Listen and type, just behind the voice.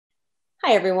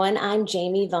Hi, everyone. I'm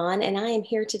Jamie Vaughn, and I am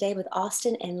here today with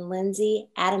Austin and Lindsey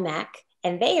Adamec,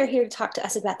 and they are here to talk to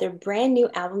us about their brand new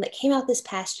album that came out this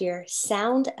past year,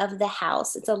 Sound of the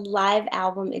House. It's a live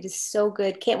album. It is so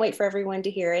good. Can't wait for everyone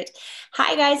to hear it.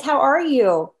 Hi, guys. How are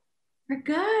you? We're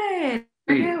good.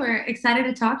 We're good. We're excited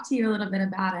to talk to you a little bit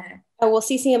about it. Oh, well,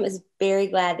 CCM is very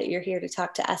glad that you're here to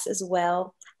talk to us as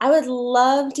well. I would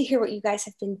love to hear what you guys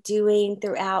have been doing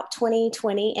throughout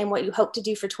 2020 and what you hope to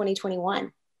do for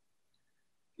 2021.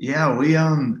 Yeah,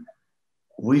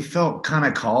 we felt kind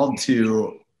of called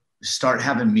to start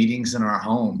having meetings in our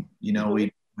home.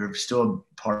 We're still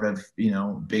part of,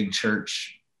 big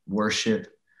church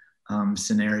worship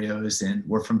scenarios, and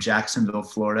we're from Jacksonville,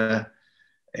 Florida.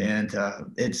 And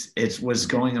it was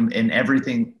going, and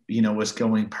everything, was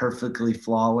going perfectly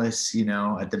flawless,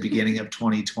 at the beginning of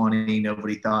 2020.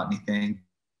 Nobody thought anything,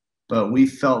 but we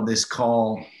felt this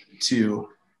call to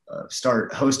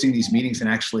start hosting these meetings and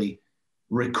actually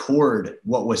record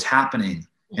what was happening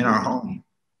in our home.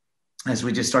 As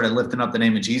we just started lifting up the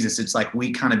name of Jesus, it's like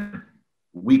we kind of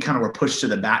were pushed to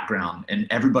the background, and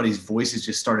everybody's voices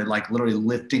just started like literally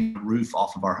lifting the roof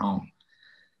off of our home.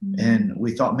 And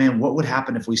we thought, man, what would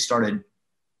happen if we started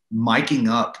miking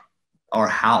up our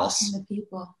house and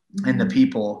the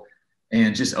people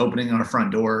and just opening our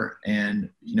front door.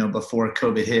 And, before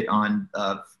COVID hit on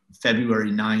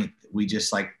February 9th, we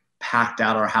just like packed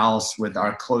out our house with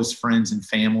our close friends and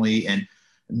family and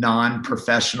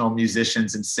non-professional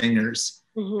musicians and singers.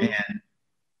 And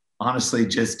honestly,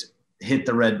 just hit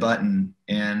the red button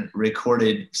and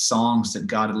recorded songs that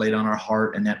God had laid on our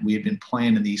heart and that we had been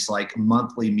playing in these like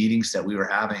monthly meetings that we were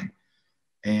having.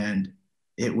 And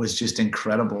it was just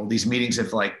incredible. These meetings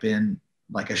have like been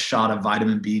like a shot of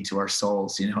vitamin B to our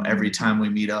souls. Every time we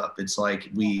meet up, it's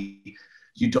like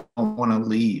you don't want to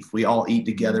leave. We all eat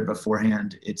together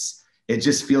beforehand. It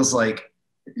just feels like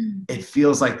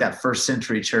that first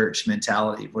century church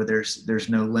mentality where there's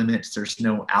no limits, there's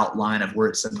no outline of where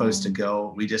it's supposed to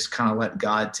go. We just kind of let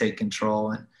God take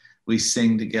control, and we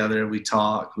sing together, we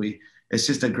talk, it's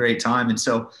just a great time. And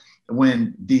so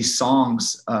when these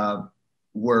songs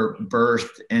were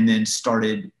birthed and then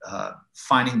started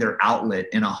finding their outlet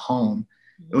in a home,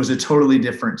 it was a totally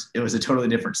different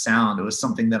sound. It was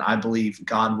something that I believe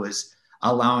God was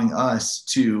allowing us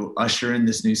to usher in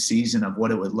this new season of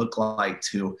what it would look like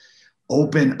to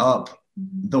open up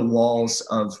the walls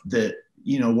of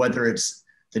whether it's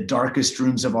the darkest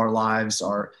rooms of our lives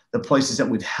or the places that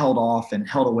we've held off and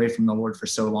held away from the Lord for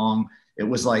so long. It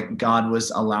was like God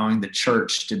was allowing the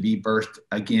church to be birthed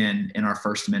again in our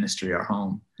first ministry, our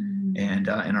home, and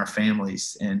in our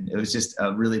families. And it was just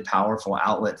a really powerful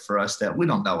outlet for us that we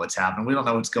don't know what's happening. We don't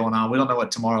know what's going on. We don't know what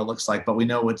tomorrow looks like, but we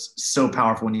know what's so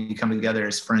powerful when you come together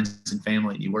as friends and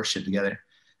family and you worship together.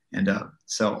 And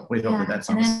so we hope that's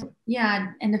and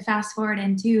to fast forward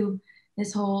into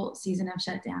this whole season of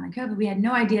shutdown and COVID, we had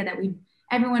no idea that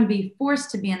everyone be forced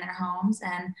to be in their homes.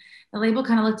 And the label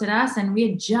kind of looked at us, and we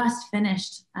had just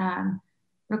finished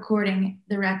recording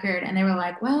the record, and they were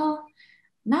like, well,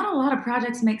 not a lot of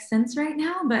projects make sense right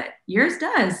now, but yours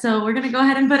does. So we're going to go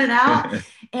ahead and put it out.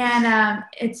 And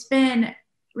it's been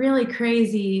really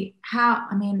crazy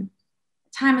time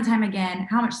and time again,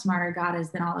 how much smarter God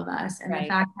is than all of us. And the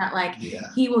fact that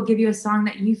he will give you a song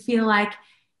that you feel like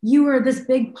you were this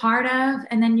big part of,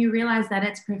 and then you realize that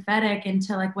it's prophetic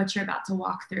into like what you're about to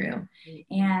walk through.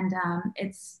 And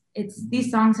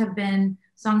these songs have been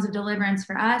songs of deliverance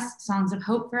for us, songs of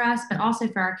hope for us, but also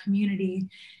for our community.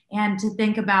 And to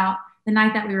think about the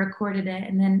night that we recorded it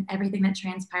and then everything that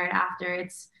transpired after,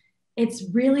 it's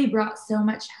really brought so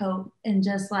much hope, and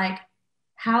just like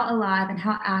how alive and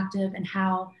how active and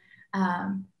how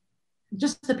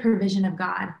just the provision of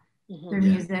God through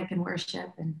music and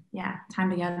worship and time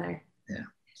together. Yeah,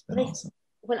 it's been awesome.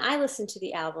 When I listen to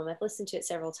the album, I've listened to it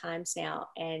several times now,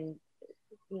 and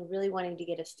really wanting to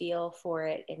get a feel for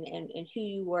it and who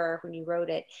you were when you wrote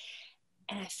it.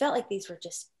 And I felt like these were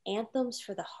just anthems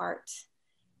for the heart.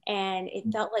 And it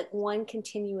felt like one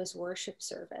continuous worship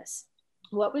service.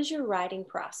 What was your writing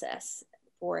process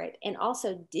for it? And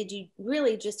also, did you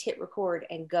really just hit record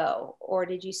and go, or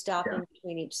did you stop in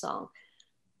between each song?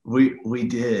 We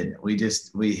did.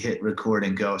 We hit record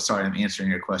and go. Sorry, I'm answering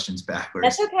your questions backwards.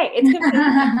 That's okay. It's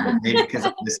good. Maybe because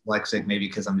I'm dyslexic, maybe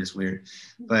because I'm just weird.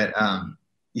 But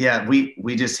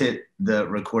we just hit the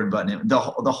record button. The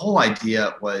whole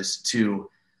idea was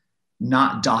to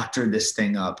not doctor this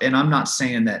thing up. And I'm not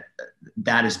saying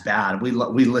that is bad. We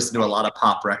listen to a lot of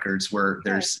pop records where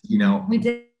there's, we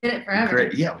did it forever.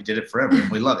 Great. Yeah, we did it forever,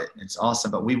 and we love it. It's awesome.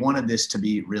 But we wanted this to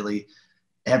be really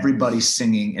everybody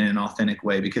singing in an authentic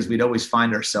way, because we'd always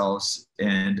find ourselves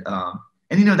and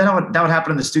And, you know, that would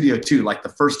happen in the studio too. Like the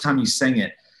first time you sang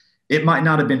it, it might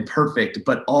not have been perfect,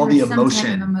 but all the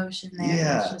emotion. Some type of emotion there.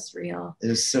 Yeah. It was just real. It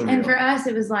was so real. And for us,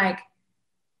 it was like,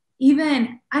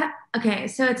 okay,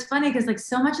 so it's funny because like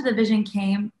so much of the vision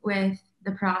came with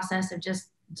the process of just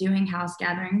doing house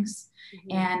gatherings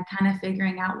and kind of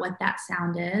figuring out what that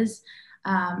sound is.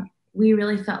 We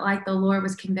really felt like the Lord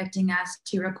was convicting us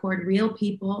to record real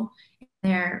people,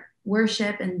 their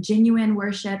worship and genuine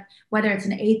worship, whether it's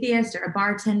an atheist or a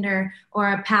bartender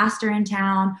or a pastor in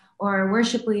town or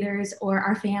worship leaders or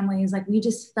our families. Like we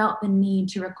just felt the need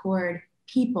to record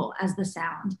people as the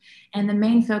sound, and the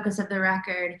main focus of the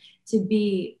record to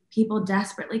be people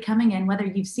desperately coming in, whether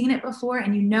you've seen it before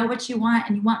and you know what you want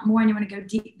and you want more and you want to go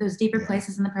deep, those deeper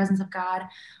places in the presence of God,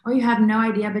 or you have no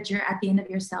idea, but you're at the end of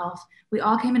yourself. We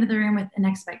all came into the room with an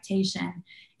expectation,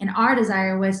 and our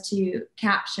desire was to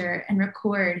capture and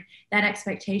record that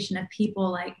expectation of people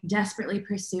like desperately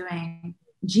pursuing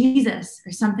Jesus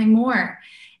or something more.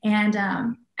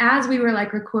 And as we were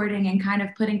like recording and kind of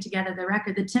putting together the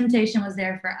record, the temptation was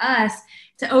there for us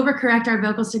to overcorrect our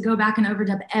vocals, to go back and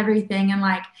overdub everything and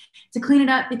like to clean it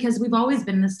up, because we've always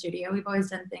been in the studio. We've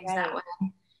always done things that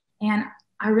way. And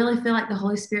I really feel like the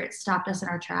Holy Spirit stopped us in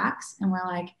our tracks, and we're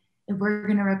like, if we're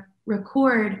going to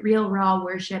record real raw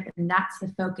worship, and that's the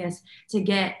focus, to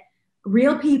get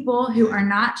real people who are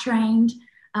not trained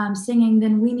singing,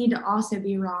 then we need to also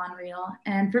be raw and real.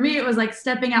 And for me, it was like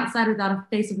stepping outside without a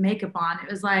face of makeup on. It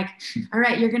was like, all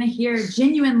right, you're going to hear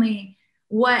genuinely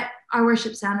what our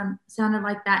worship sounded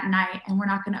like that night, and we're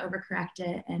not going to overcorrect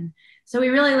it. And so we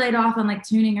really laid off on like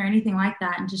tuning or anything like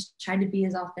that, and just tried to be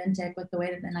as authentic with the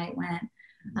way that the night went.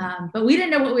 But we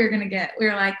didn't know what we were going to get. We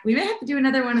were like, we may have to do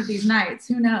another one of these nights.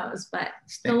 Who knows? But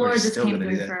the Lord just came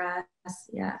through for us.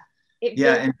 Yeah.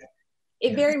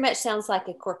 It very much sounds like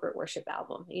a corporate worship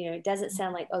album. You know, it doesn't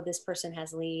sound like, oh, this person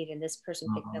has lead and this person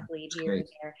picked up lead here and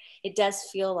there. It does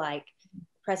feel like the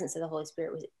presence of the Holy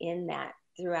Spirit was in that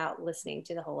throughout listening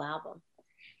to the whole album.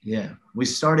 Yeah. We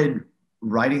started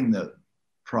writing the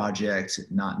project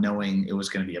not knowing it was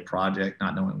going to be a project,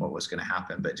 not knowing what was going to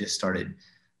happen, but just started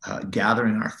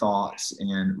gathering our thoughts,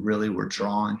 and really were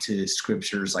drawn to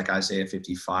scriptures like Isaiah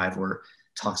 55, where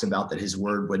talks about that his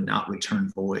word would not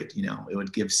return void. You know, it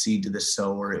would give seed to the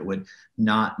sower. It would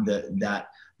not, that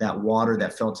water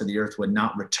that fell to the earth would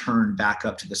not return back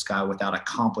up to the sky without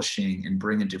accomplishing and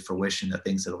bringing to fruition the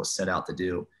things that it was set out to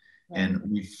do. And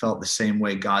we felt the same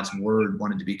way. God's word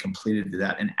wanted to be completed to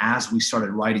that. And as we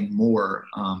started writing more,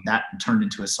 that turned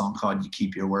into a song called "You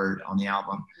Keep Your Word" on the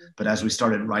album. But as we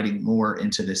started writing more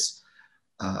into this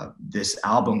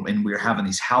album, and we were having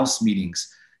these house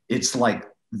meetings, it's like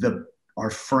our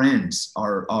friends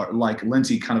are like,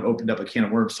 Lindsey kind of opened up a can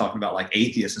of worms talking about like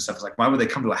atheists and stuff. It's like, why would they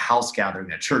come to a house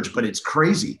gathering at church? But it's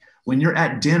crazy when you're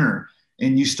at dinner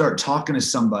and you start talking to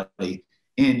somebody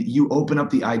and you open up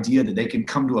the idea that they can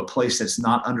come to a place that's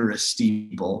not under a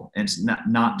steeple, and it's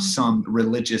not some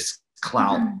religious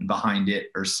clout behind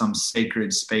it or some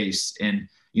sacred space, and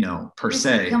you know, per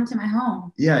se, come to my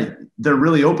home. Yeah, they're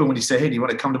really open when you say, hey, do you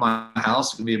want to come to my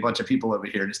house? There'll be a bunch of people over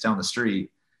here just down the street.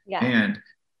 Yeah. And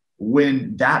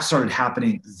when that started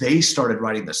happening, they started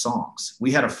writing the songs.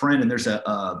 We had a friend, and there's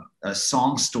a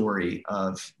song story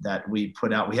of that we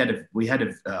put out. We had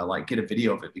to like get a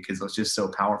video of it because it was just so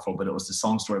powerful. But it was the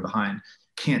song story behind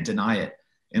 "Can't Deny It,"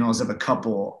 and it was of a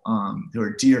couple who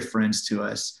are dear friends to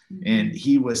us, and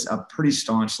he was a pretty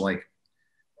staunch, like,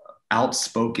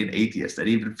 outspoken atheist. That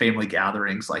even family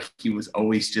gatherings, like, he was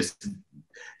always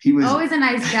always a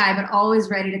nice guy, but always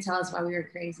ready to tell us why we were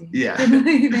crazy. Yeah. I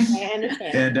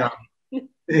understand.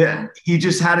 And he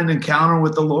just had an encounter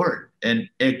with the Lord, and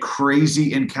a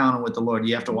crazy encounter with the Lord.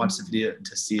 You have to watch the video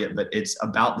to see it, but it's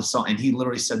about the song. And he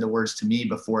literally said the words to me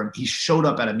before him. He showed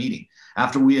up at a meeting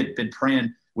after we had been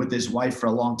praying with his wife for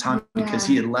a long time because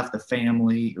he had left the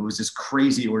family. It was this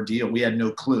crazy ordeal. We had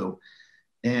no clue.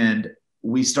 And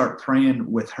we start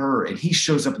praying with her, and he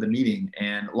shows up at the meeting,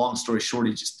 and long story short,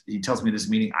 he tells me this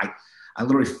meeting, I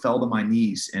literally fell to my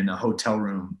knees in a hotel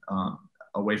room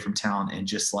away from town, and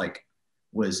just like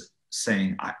was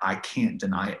saying, I can't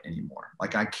deny it anymore.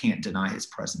 Like, I can't deny his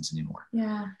presence anymore.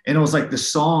 Yeah. And it was like the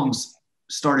songs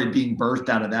started being birthed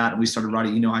out of that. And we started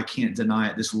writing, you know, I can't deny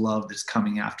it. This love that's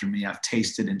coming after me. I've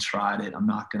tasted and tried it. I'm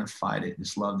not going to fight it.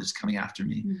 This love that's coming after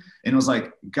me. Mm-hmm. And it was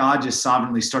like, God just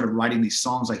sovereignly started writing these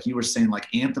songs, like you were saying,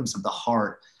 like anthems of the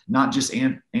heart, not just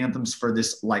anthems for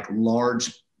this like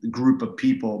large group of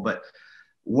people, but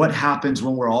what happens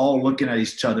when we're all looking at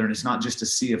each other and it's not just a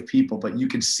sea of people, but you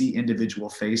can see individual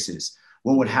faces.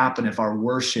 What would happen if our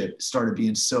worship started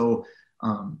being so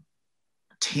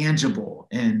tangible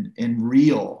and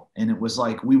real. And it was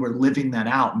like we were living that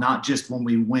out, not just when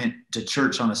we went to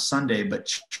church on a Sunday, but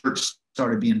church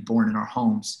started being born in our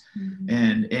homes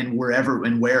and wherever,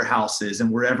 in warehouses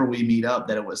and wherever we meet up,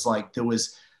 that it was like there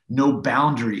was no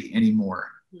boundary anymore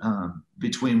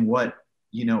between what,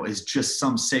 is just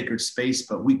some sacred space,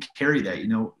 but we carry that,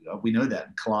 we know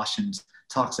that Colossians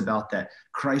talks about that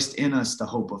Christ in us, the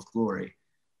hope of glory.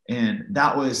 And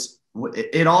that was,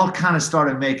 it all kind of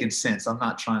started making sense. I'm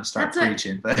not trying to start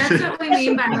preaching, but that's what we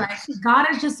mean by like, God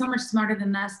is just so much smarter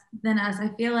than us. I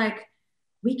feel like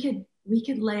we could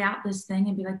lay out this thing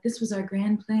and be like, this was our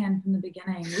grand plan from the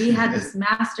beginning. We had this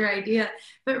master idea,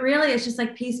 but really it's just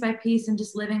like piece by piece and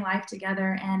just living life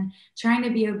together and trying to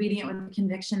be obedient with the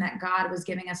conviction that God was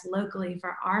giving us locally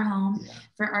for our home,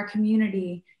 for our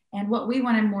community. And what we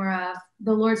wanted more of,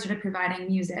 the Lord started providing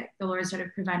music. The Lord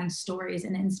started providing stories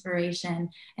and inspiration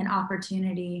and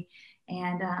opportunity.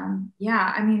 And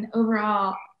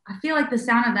overall, I feel like the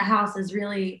sound of the house is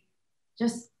really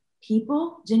just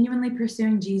people genuinely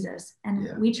pursuing Jesus.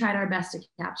 And we tried our best to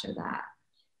capture that.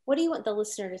 What do you want the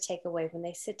listener to take away when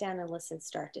they sit down and listen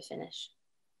start to finish?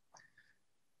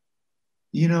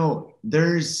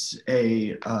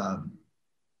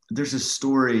 There's a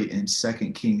story in 2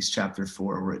 Kings chapter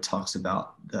 4 where it talks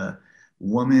about the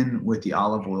woman with the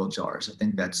olive oil jars. I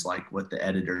think that's like what the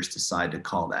editors decide to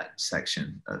call that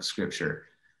section of scripture.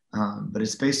 But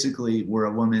it's basically where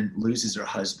a woman loses her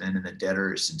husband and the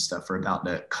debtors and stuff are about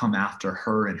to come after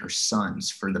her and her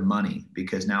sons for the money,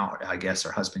 because now I guess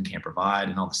her husband can't provide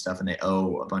and all the stuff and they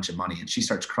owe a bunch of money. And she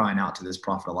starts crying out to this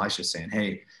prophet Elisha saying,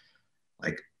 hey,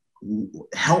 like,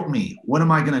 help me. What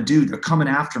am I going to do? They're coming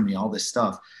after me, all this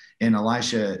stuff. And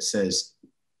Elisha says,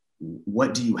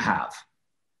 what do you have?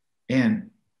 And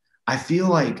I feel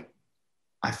like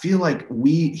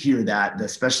we hear that,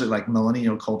 especially like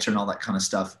millennial culture and all that kind of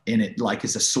stuff, and it like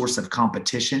is a source of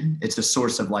competition. It's a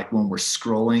source of like when we're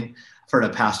scrolling. I've heard a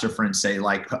pastor friend say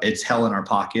like it's hell in our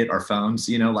pocket, our phones,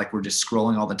 like we're just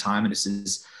scrolling all the time. And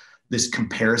it's this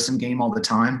comparison game all the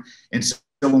time. And so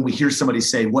when we hear somebody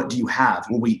say, what do you have?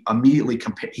 Well, we immediately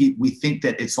compare. We think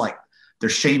that it's like they're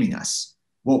shaming us.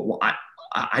 Well,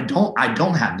 I don't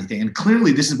have anything. And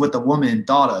clearly this is what the woman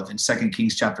thought of in 2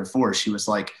 Kings chapter 4. She was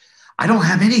like, I don't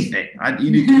have anything.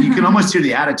 You can almost hear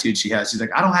the attitude she has. She's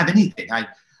like, I don't have anything. I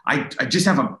just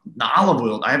have an olive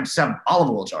oil. I just have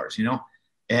olive oil jars,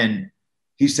 And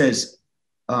he says,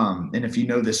 and if you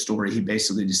know this story, he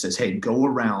basically just says, hey, go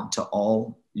around to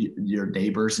all your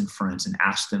neighbors and friends and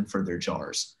ask them for their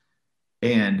jars.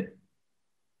 And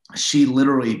she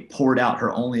literally poured out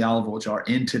her only olive oil jar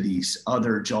into these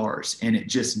other jars, and it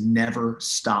just never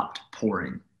stopped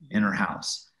pouring in her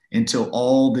house until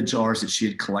all the jars that she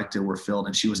had collected were filled,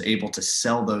 and she was able to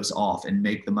sell those off and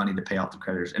make the money to pay off the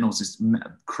creditors. And it was this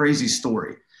crazy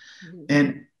story. Mm-hmm.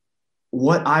 And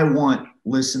what I want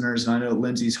listeners, and I know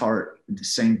Lindsey's heart, the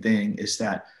same thing, is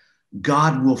that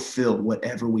God will fill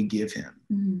whatever we give him.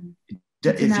 Mm-hmm.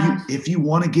 If you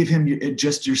want to give him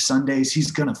just your Sundays,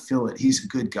 he's going to fill it. He's a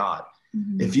good God.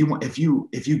 Mm-hmm.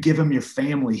 If you give him your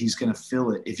family, he's going to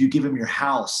fill it. If you give him your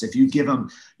house, if you give him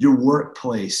your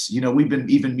workplace, we've been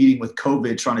even meeting with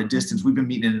COVID, trying to distance. We've been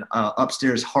meeting in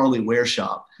upstairs Harley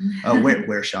warehouse,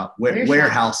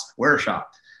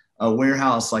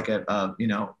 like a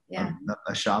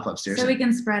shop upstairs. So we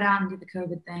can spread out and do the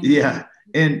COVID thing. Yeah.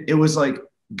 And it was like,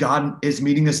 God is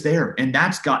meeting us there, and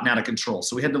that's gotten out of control.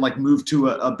 So we had to like move to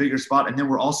a bigger spot. And then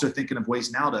we're also thinking of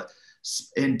ways now to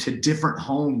into different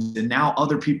homes. And now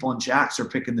other people in Jax are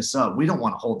picking this up. We don't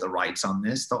want to hold the rights on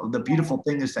this. The beautiful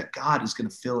thing is that God is going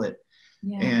to fill it.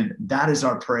 Yeah. And that is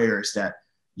our prayer, is that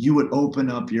you would open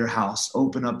up your house,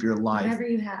 open up your life. Whatever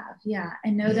you have. Yeah.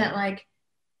 And know that like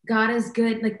God is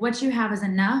good. Like what you have is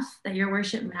enough, that your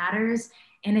worship matters.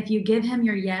 And if you give him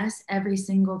your yes every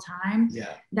single time,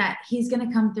 that he's going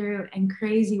to come through in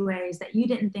crazy ways that you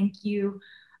didn't think you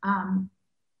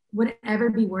would ever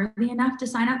be worthy enough to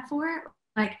sign up for.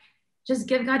 Like, just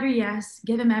give God your yes,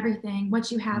 give him everything.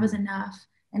 What you have is enough,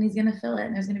 and he's going to fill it,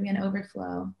 and there's going to be an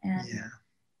overflow. And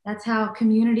that's how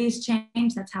communities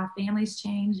change. That's how families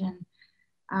change. And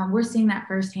we're seeing that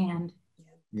firsthand.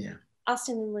 Yeah.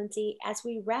 Austin and Lindsey, as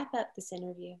we wrap up this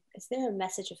interview, is there a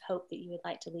message of hope that you would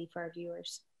like to leave for our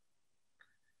viewers?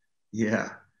 Yeah.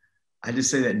 I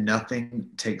just say that nothing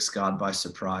takes God by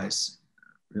surprise.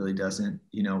 Really doesn't.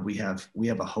 We have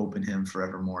a hope in him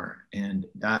forevermore. And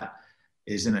that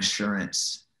is an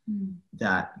assurance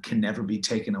that can never be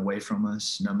taken away from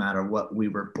us, no matter what we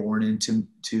were born into,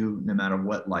 no matter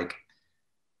what, like,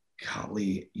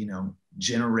 golly,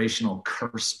 generational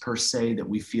curse per se that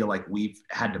we feel like we've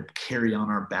had to carry on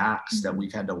our backs, that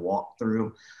we've had to walk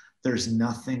through. there's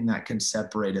nothing that can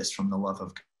separate us from the love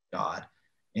of God.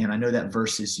 And I know that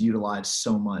verse is utilized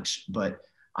so much, but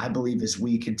I believe as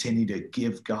we continue to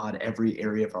give God every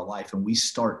area of our life and we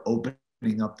start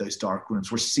opening up those dark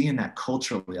rooms, we're seeing that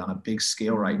culturally on a big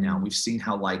scale right now. We've seen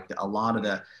how like a lot of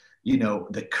the,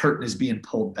 the curtain is being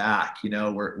pulled back.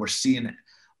 We're seeing,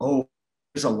 oh,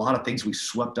 there's a lot of things we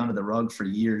swept under the rug for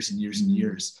years and years and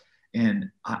years. And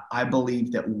I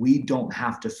believe that we don't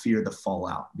have to fear the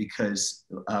fallout, because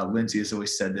Lindsey has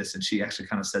always said this, and she actually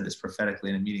kind of said this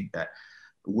prophetically in a meeting, that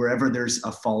wherever there's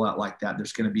a fallout like that,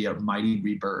 there's going to be a mighty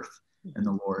rebirth in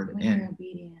the Lord. When and you're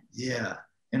obedient. Yeah.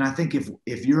 And I think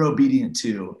if you're obedient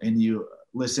too, and you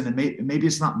listen, and maybe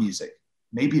it's not music,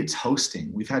 maybe it's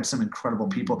hosting. We've had some incredible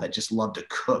people that just love to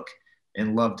cook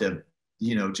and love to,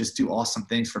 just do awesome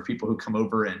things for people who come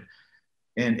over, and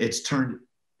it's turned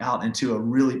out into a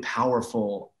really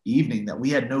powerful evening that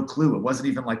we had no clue. It wasn't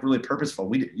even like really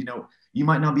purposeful. You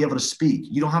might not be able to speak.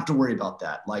 You don't have to worry about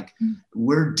that. Like,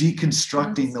 we're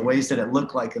deconstructing the ways that it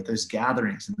looked like at those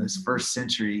gatherings in those first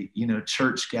century,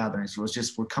 church gatherings. It was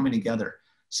just, we're coming together.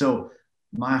 So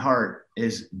my heart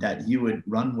is that you would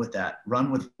run with that,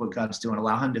 run with what God's doing,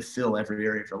 allow him to fill every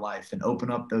area of your life and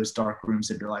open up those dark rooms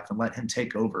of your life and let him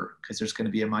take over, because there's going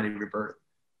to be a mighty rebirth.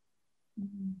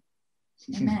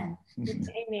 Amen.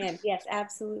 Amen. Yes,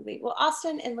 absolutely. Well,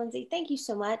 Austin and Lindsey, thank you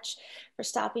so much for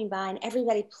stopping by. And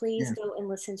everybody, please go and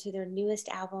listen to their newest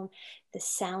album, The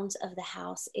Sounds of the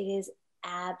House. It is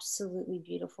absolutely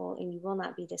beautiful, and you will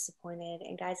not be disappointed.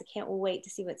 And guys, I can't wait to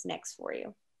see what's next for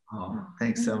you. Oh,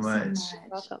 thanks so much. You're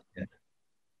welcome. Yeah.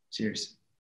 Cheers.